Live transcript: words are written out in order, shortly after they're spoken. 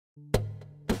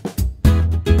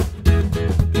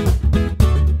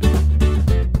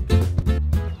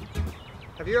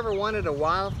ever wanted a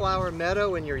wildflower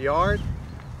meadow in your yard?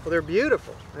 Well, they're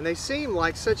beautiful, and they seem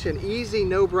like such an easy,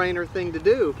 no-brainer thing to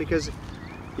do because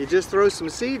you just throw some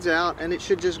seeds out and it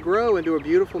should just grow into a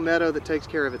beautiful meadow that takes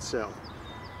care of itself.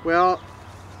 Well,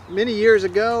 many years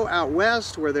ago out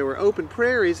west where there were open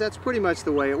prairies, that's pretty much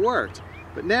the way it worked.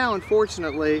 But now,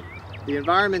 unfortunately, the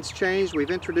environment's changed. We've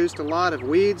introduced a lot of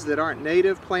weeds that aren't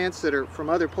native, plants that are from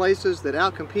other places that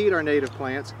outcompete our native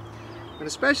plants. And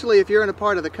especially if you're in a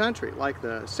part of the country, like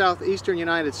the southeastern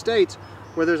United States,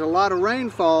 where there's a lot of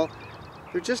rainfall,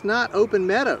 they're just not open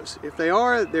meadows. If they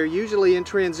are, they're usually in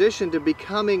transition to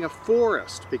becoming a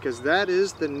forest, because that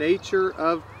is the nature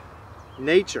of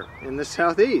nature in the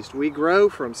southeast. We grow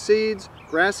from seeds.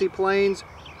 Grassy plains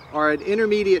are an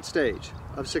intermediate stage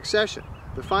of succession.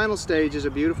 The final stage is a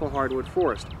beautiful hardwood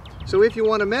forest. So if you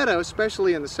want a meadow,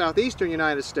 especially in the southeastern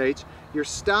United States, you're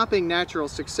stopping natural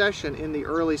succession in the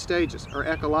early stages, or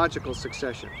ecological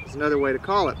succession is another way to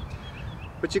call it.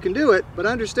 But you can do it, but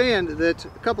understand that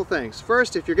a couple things.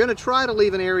 First, if you're going to try to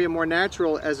leave an area more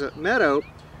natural as a meadow,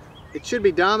 it should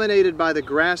be dominated by the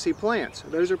grassy plants.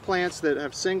 Those are plants that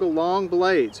have single long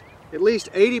blades. At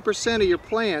least 80% of your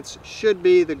plants should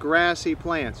be the grassy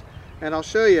plants. And I'll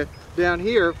show you down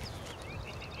here,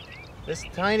 this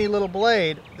tiny little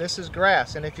blade, this is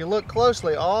grass. And if you look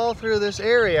closely all through this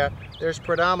area, there's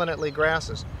predominantly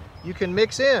grasses. You can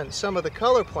mix in some of the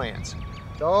color plants,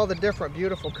 all the different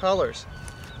beautiful colors.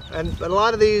 And a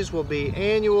lot of these will be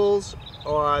annuals,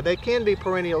 or they can be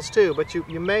perennials too, but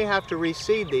you may have to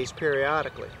reseed these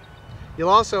periodically. You'll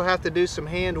also have to do some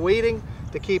hand weeding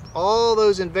to keep all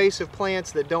those invasive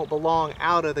plants that don't belong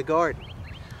out of the garden.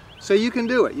 So you can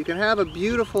do it. You can have a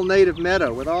beautiful native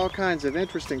meadow with all kinds of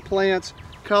interesting plants,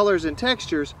 colors, and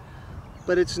textures,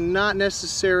 but it's not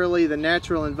necessarily the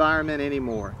natural environment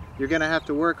anymore. You're going to have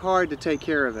to work hard to take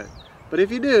care of it. But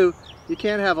if you do, you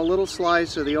can have a little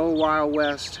slice of the old Wild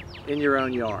West in your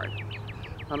own yard.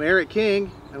 I'm Eric King,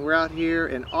 and we're out here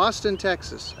in Austin,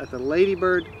 Texas at the Lady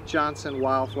Bird Johnson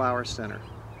Wildflower Center.